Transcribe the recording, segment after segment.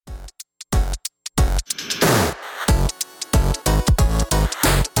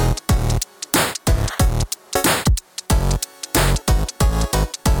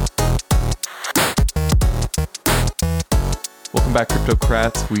Welcome back,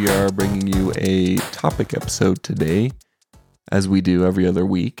 Cryptocrats. We are bringing you a topic episode today, as we do every other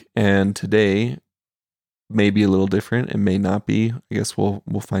week. And today may be a little different. It may not be. I guess we'll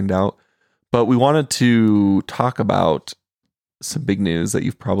find out. But we wanted to talk about some big news that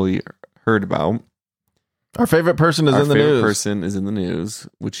you've probably heard about. Our favorite person is in the news. Our favorite person is in the news,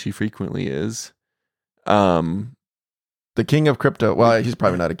 which he frequently is. The king of crypto. Well, he's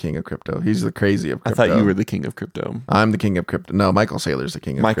probably not a king of crypto. He's the crazy of crypto. I thought you were the king of crypto. I'm the king of crypto. No, Michael Saylor's the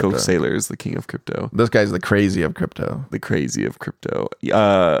king of crypto. Michael Saylor is the king of crypto. This guy's the crazy of crypto. The crazy of crypto.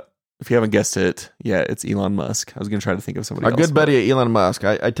 If you haven't guessed it, yeah, it's Elon Musk. I was going to try to think of somebody else. Our good buddy Elon Musk.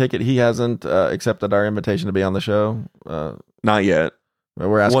 I take it he hasn't accepted our invitation to be on the show. Not yet.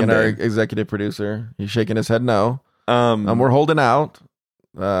 We're asking our executive producer. He's shaking his head no. We're holding out.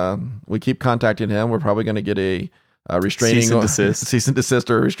 We keep contacting him. We're probably going to get a restraining cease and desist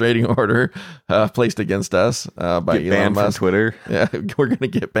or restraining order placed against us by get Elon banned Musk. from Twitter. Yeah, we're going to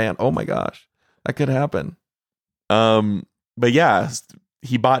get banned. Oh my gosh, that could happen. But yeah,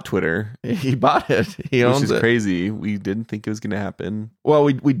 he bought Twitter. He bought it. He owns it. Which is crazy. We didn't think it was going to happen. Well,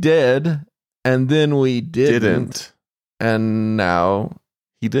 we did, and then we didn't, and now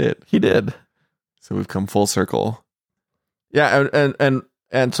he did. He did. So we've come full circle. Yeah,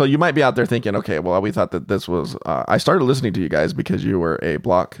 and so you might be out there thinking, okay, well, we thought that this was... I started listening to you guys because you were a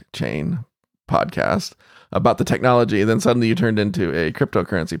blockchain podcast about the technology, and then suddenly you turned into a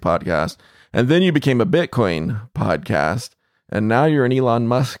cryptocurrency podcast, and then you became a Bitcoin podcast, and now you're an Elon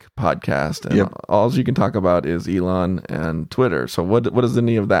Musk podcast, and all you can talk about is Elon and Twitter. So what does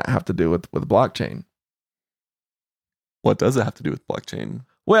any of that have to do with blockchain? What does it have to do with blockchain?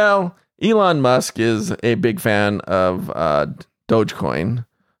 Well, Elon Musk is a big fan of Dogecoin.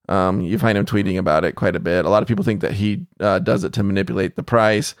 You find him tweeting about it quite a bit. A lot of people think that he does it to manipulate the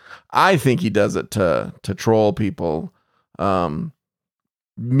price. I think he does it to troll people.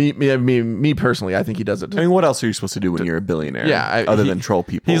 Me personally, I think he does it. I mean, what else are you supposed to do when you're a billionaire? Yeah, other than troll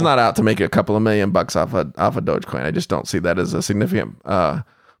people. He's not out to make a couple of $1 million off of Dogecoin. I just don't see that as a significant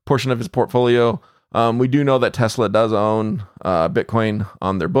portion of his portfolio. We do know that Tesla does own Bitcoin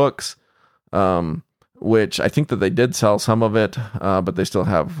on their books. Which I think that they did sell some of it, but they still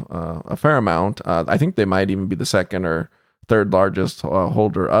have a fair amount. I think they might even be the second or third largest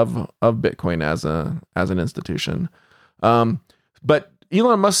holder of Bitcoin as an institution. But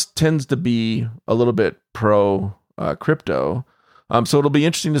Elon Musk tends to be a little bit pro crypto, so it'll be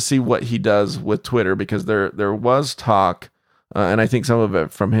interesting to see what he does with Twitter, because there was talk, and I think some of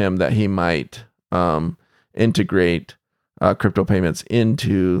it from him, that he might integrate crypto payments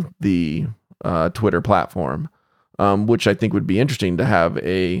into the Twitter platform, which I think would be interesting to have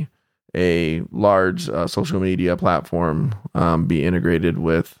a large social media platform be integrated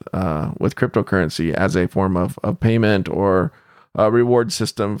with cryptocurrency as a form of payment or a reward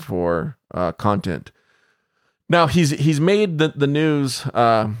system for content. Now he's made the news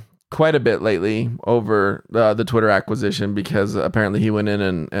quite a bit lately over the Twitter acquisition, because apparently he went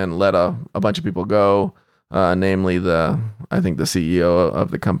in and let a bunch of people go, namely I think the CEO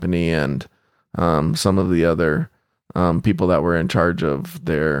of the company and some of the other people that were in charge of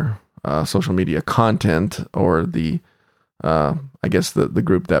their social media content, or I guess the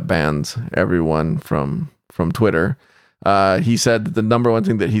group that bans everyone from Twitter. He said that the number one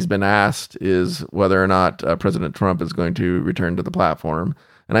thing that he's been asked is whether or not President Trump is going to return to the platform.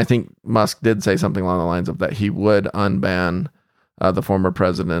 And I think Musk did say something along the lines of that he would unban the former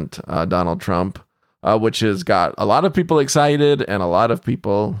president, Donald Trump, which has got a lot of people excited and a lot of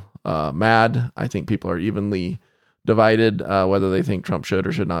people mad. I think people are evenly divided whether they think Trump should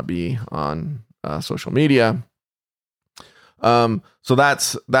or should not be on social media. So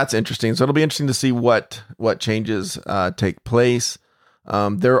that's interesting. So it'll be interesting to see what changes take place.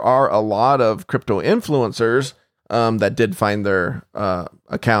 There are a lot of crypto influencers that did find their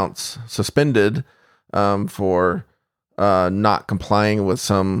accounts suspended for not complying with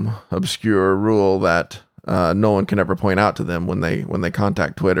some obscure rule that no one can ever point out to them when they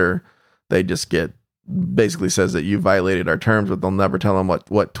contact Twitter. They just get basically says that you violated our terms, but they'll never tell them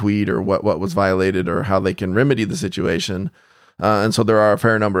what tweet or what was violated or how they can remedy the situation. And so there are a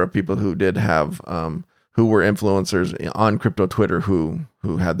fair number of people who did have who were influencers on crypto Twitter who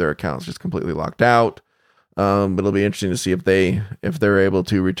had their accounts just completely locked out. But it'll be interesting to see if they're able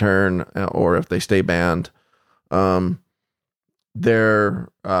to return or if they stay banned. There,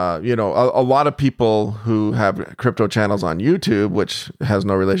 a lot of people who have crypto channels on YouTube, which has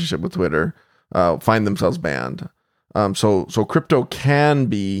no relationship with Twitter, find themselves banned. So crypto can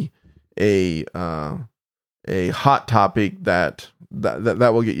be a hot topic that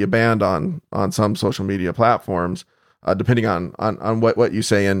will get you banned on some social media platforms. depending on what you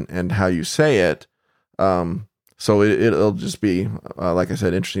say and how you say it. So it'll just be, like I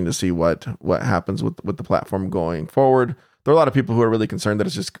said, interesting to see what happens with the platform going forward. There are a lot of people who are really concerned that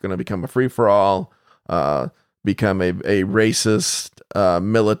it's just going to become a free for all, become a racist,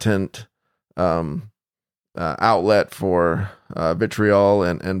 militant outlet for vitriol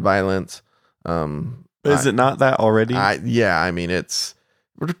and violence. Is it not that already? I mean,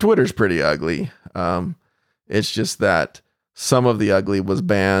 Twitter's pretty ugly. It's just that some of the ugly was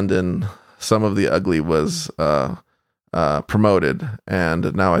banned and some of the ugly was promoted,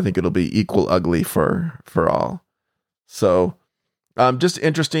 and now I think it'll be equal ugly for all. So, just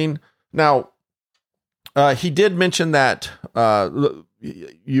interesting. Now, he did mention that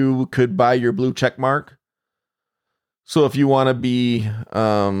you could buy your blue check mark. So if you want to be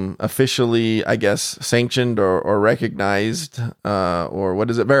officially, I guess, sanctioned or recognized, or what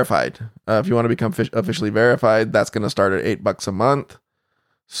is it, verified? If you want to become officially verified, that's going to start at $8 a month.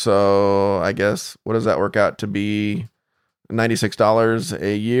 So I guess, what does that work out to be? $96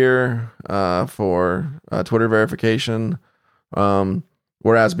 a year for Twitter verification.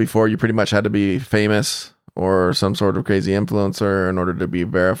 Whereas before, you pretty much had to be famous or some sort of crazy influencer in order to be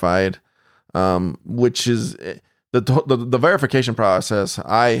verified, which is the verification process.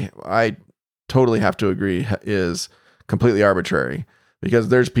 I totally have to agree is completely arbitrary, because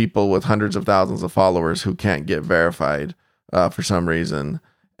there's people with hundreds of thousands of followers who can't get verified for some reason.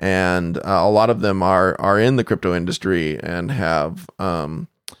 And a lot of them are in the crypto industry and have followers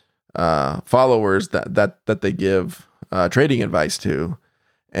that they give trading advice to,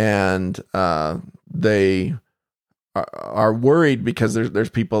 and they are worried because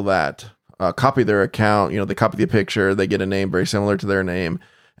there's people that copy their account. They copy the picture, they get a name very similar to their name,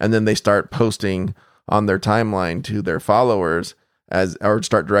 and then they start posting on their timeline to their followers or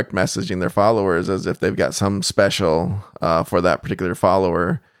start direct messaging their followers as if they've got some special for that particular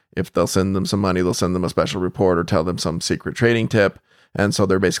follower. If they'll send them some money, they'll send them a special report or tell them some secret trading tip. And so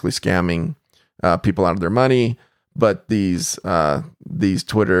they're basically scamming people out of their money. But these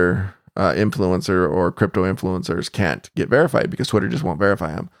Twitter influencer or crypto influencers can't get verified because Twitter just won't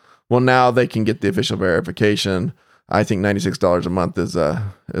verify them. Well, now they can get the official verification. I think $96 a month is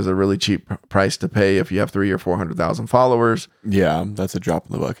a really cheap price to pay if you have 300,000 or 400,000 followers. Yeah, that's a drop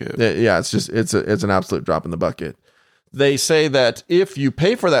in the bucket. Yeah, it's an absolute drop in the bucket. They say that if you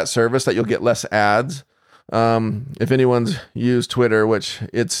pay for that service, that you'll get less ads. If anyone's used Twitter, which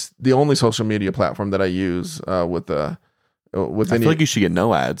it's the only social media platform that I use I feel like you should get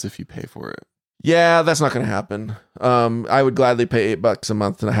no ads if you pay for it. Yeah, that's not going to happen. I would gladly pay $8 a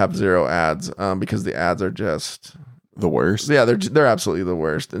month to have zero ads, because the ads are just the worst. Yeah, they're absolutely the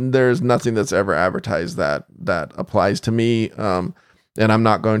worst, and there's nothing that's ever advertised that applies to me. And I'm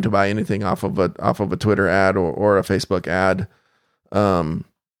not going to buy anything off of a Twitter ad or a Facebook ad.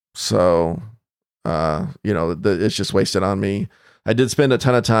 It's just wasted on me. I did spend a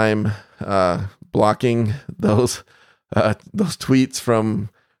ton of time blocking those tweets from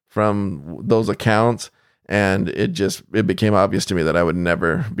those accounts, and it became obvious to me that I would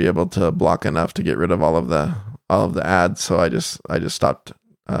never be able to block enough to get rid of all of the ads. So I just stopped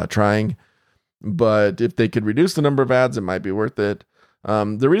trying. But if they could reduce the number of ads, it might be worth it.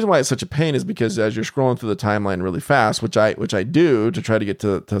 The reason why it's such a pain is because as you're scrolling through the timeline really fast, which I do to try to get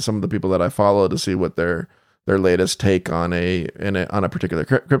to some of the people that I follow to see what their latest take on a particular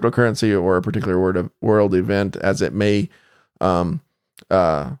cryptocurrency or a particular world event as it may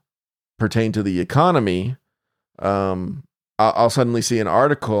pertain to the economy, I'll suddenly see an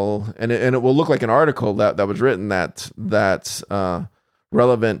article and it will look like an article that was written that's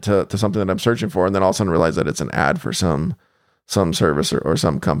relevant to something that I'm searching for, and then all of a sudden realize that it's an ad for some service or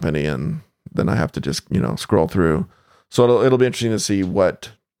some company, and then I have to just scroll through. So it'll be interesting to see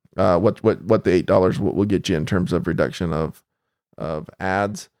what the $8 will get you in terms of reduction of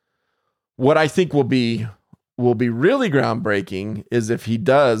ads. What I think will be really groundbreaking is if he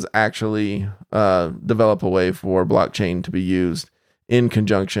does actually develop a way for blockchain to be used in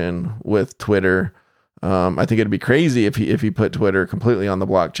conjunction with Twitter. I think it'd be crazy if he put Twitter completely on the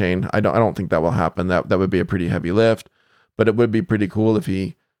blockchain. I don't think that will happen. That would be a pretty heavy lift. But it would be pretty cool if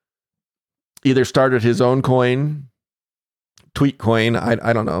he either started his own coin, tweet coin,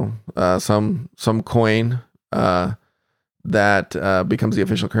 I don't know, some coin that becomes the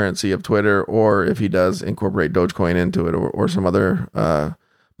official currency of Twitter, or if he does incorporate Dogecoin into it, or some other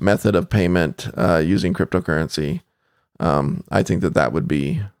method of payment using cryptocurrency. I think that would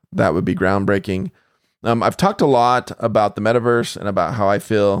be groundbreaking. I've talked a lot about the metaverse and about how I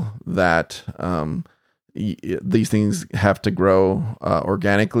feel that these things have to grow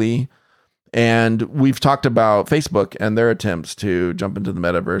organically, And we've talked about Facebook and their attempts to jump into the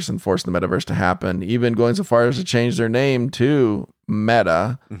metaverse and force the metaverse to happen, even going so far as to change their name to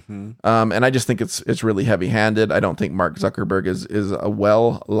Meta. Mm-hmm. And I just think it's really heavy-handed. I don't think Mark Zuckerberg is a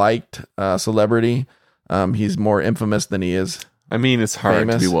well-liked celebrity. He's more infamous than he is. I mean, it's hard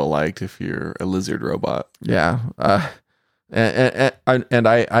famous. to be well liked if you're a lizard robot. Yeah. And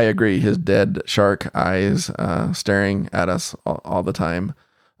I agree. His dead shark eyes staring at us all the time.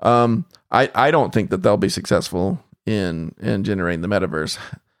 I don't think that they'll be successful in generating the metaverse.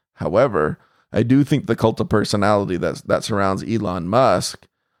 However, I do think the cult of personality that surrounds Elon Musk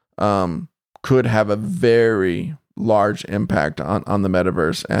could have a very large impact on the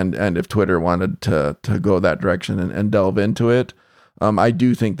metaverse. And if Twitter wanted to go that direction and delve into it, I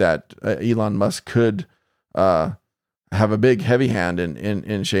do think that Elon Musk could have a big heavy hand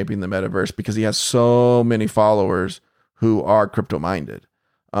in shaping the metaverse, because he has so many followers who are crypto minded.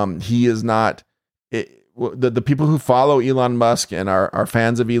 He is not the people who follow Elon Musk and are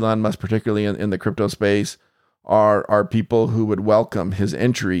fans of Elon Musk, particularly in the crypto space, are people who would welcome his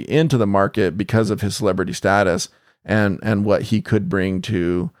entry into the market because of his celebrity status and what he could bring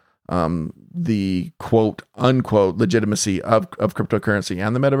to the quote unquote legitimacy of cryptocurrency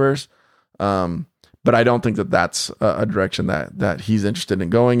and the metaverse. But I don't think that that's a direction that he's interested in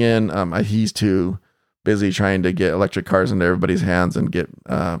going in. He's too busy trying to get electric cars into everybody's hands and get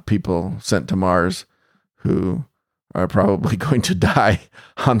people sent to Mars who are probably going to die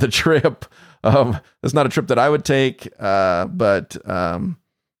on the trip. It's not a trip that I would take, but I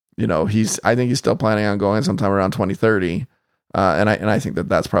think he's still planning on going sometime around 2030. And I think that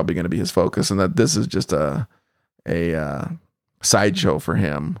that's probably going to be his focus, and that this is just a sideshow for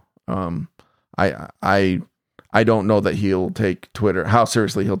him. I don't know that he'll take Twitter, how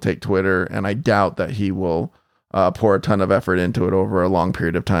seriously he'll take Twitter, and I doubt that he will pour a ton of effort into it over a long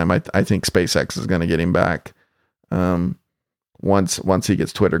period of time. I think SpaceX is going to get him back once he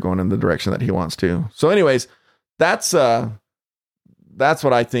gets Twitter going in the direction that he wants to. So, anyways, that's what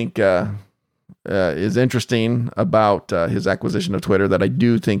I think is interesting about his acquisition of Twitter. That I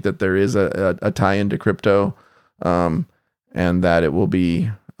do think that there is a tie into crypto, and that it will be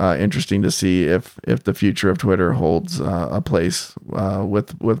interesting to see if the future of Twitter holds a place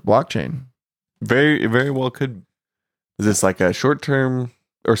with blockchain. Very, very well could. Is this like a short term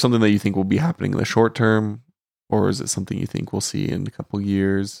or something that you think will be happening in the short term, or is it something you think we'll see in a couple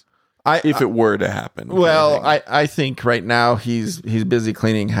years? If it were to happen. Well, I think right now he's busy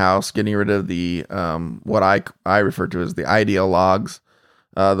cleaning house, getting rid of the what I refer to as the ideologues,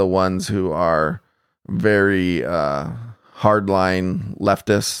 the ones who are very hardline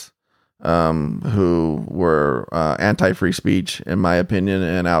leftists, who were anti-free speech, in my opinion,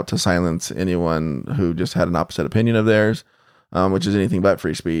 and out to silence anyone who just had an opposite opinion of theirs, which is anything but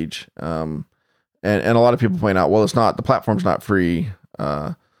free speech. And a lot of people point out, well, the platform's not free,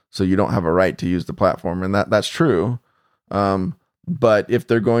 so you don't have a right to use the platform, and that's true. But if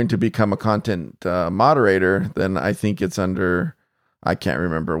they're going to become a content moderator, then I think it's under, I can't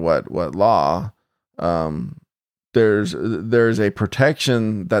remember what law. There's a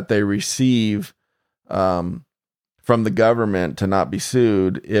protection that they receive from the government to not be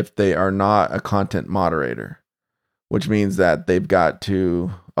sued if they are not a content moderator, which means that they've got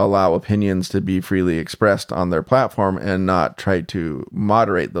to allow opinions to be freely expressed on their platform and not try to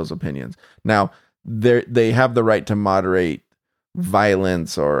moderate those opinions. Now, they have the right to moderate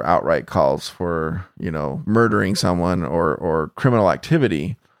violence or outright calls for, murdering someone or criminal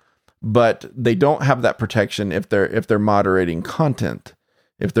activity, but they don't have that protection if they're moderating content.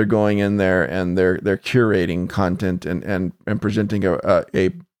 If they're going in there and they're curating content and presenting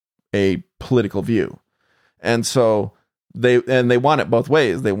a political view. And so they want it both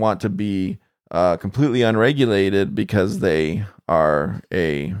ways. They want to be completely unregulated because they are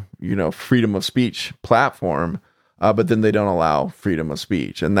a freedom of speech platform, but then they don't allow freedom of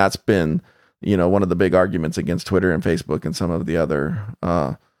speech, and that's been one of the big arguments against Twitter and Facebook and some of the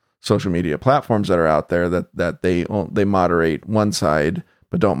other social media platforms that are out there, that they moderate one side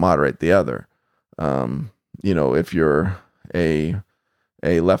but don't moderate the other. If you're a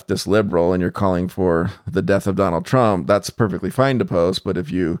leftist liberal and you're calling for the death of Donald Trump, that's perfectly fine to post. But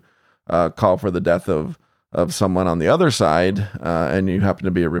if you call for the death of someone on the other side, and you happen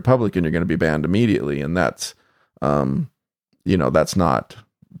to be a Republican, you're going to be banned immediately. And that's that's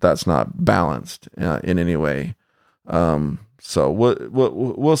not balanced in any way. So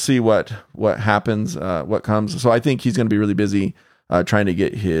we'll see what happens, what comes. So I think he's going to be really busy trying to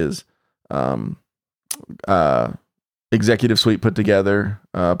get his executive suite put together,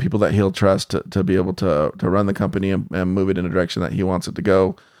 people that he'll trust to be able to run the company and move it in a direction that he wants it to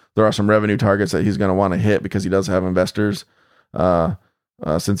go. there are some revenue targets that he's going to want to hit because he does have investors.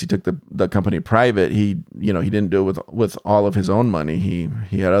 Since he took the company private, he didn't do it with all of his own money.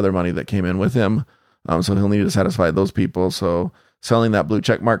 He had other money that came in with him. So he'll need to satisfy those people. So selling that blue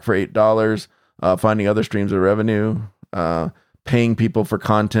check mark for $8, finding other streams of revenue, paying people for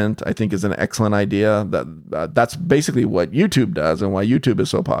content, I think is an excellent idea. That's basically what YouTube does and why YouTube is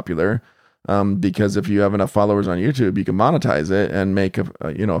so popular. Because if you have enough followers on YouTube, you can monetize it and make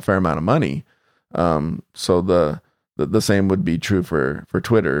a fair amount of money. So the same would be true for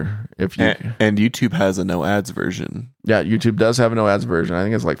Twitter. And YouTube has a no ads version. Yeah, YouTube does have a no ads version. I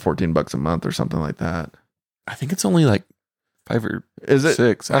think it's like $14 a month or something like that. I think it's only like 5 or is it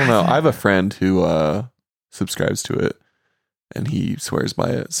 6. I don't know. I have a friend who subscribes to it, and he swears by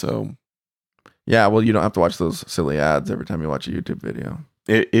it. So yeah, well, you don't have to watch those silly ads every time you watch a YouTube video.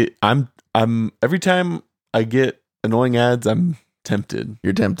 I'm every time I get annoying ads, I'm tempted.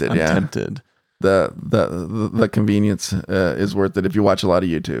 You're tempted. I'm yeah, tempted. The convenience is worth it if you watch a lot of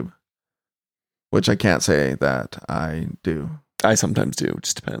YouTube, which I can't say that I do. I sometimes do. It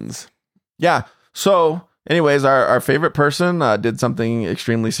just depends. Yeah. So anyways, our favorite person did something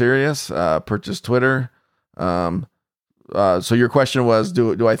extremely serious, purchased Twitter. So your question was,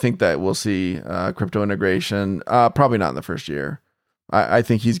 do I think that we'll see crypto integration? Probably not in the first year. I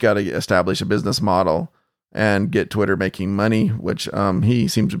think he's got to establish a business model and get Twitter making money, which he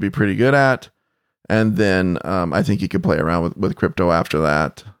seems to be pretty good at. And then I think he could play around with crypto after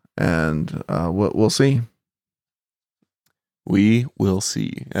that. And we'll see. We will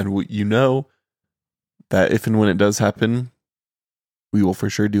see. And that if and when it does happen, we will for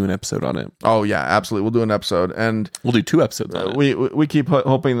sure do an episode on it. Oh, yeah, absolutely. We'll do an episode. And we'll do 2 episodes on it. We keep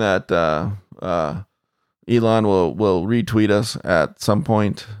hoping that Elon will retweet us at some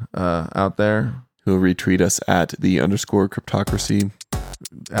point out there. He'll retweet us at the _cryptocracy.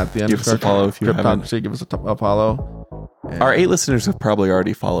 At the give us a follow if you haven't. Give us a follow. And our 8 listeners have probably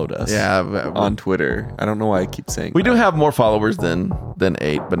already followed us. Yeah, on Twitter. I don't know why I keep saying we do have more followers than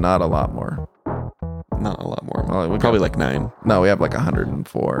 8, but not a lot more. Not a lot more. Well, probably like 9. No, we have like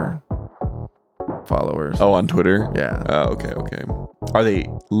 104 followers. Oh, on Twitter? Yeah. Oh, okay. Are they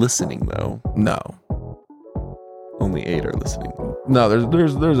listening though? No. Only 8 are listening. No,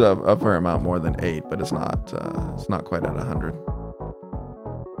 there's a fair amount more than 8, but it's not quite at 100.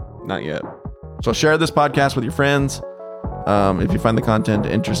 Not yet. So share this podcast with your friends. If you find the content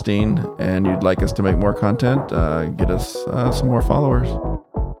interesting and you'd like us to make more content, get us some more followers.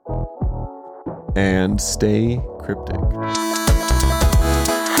 And stay cryptic.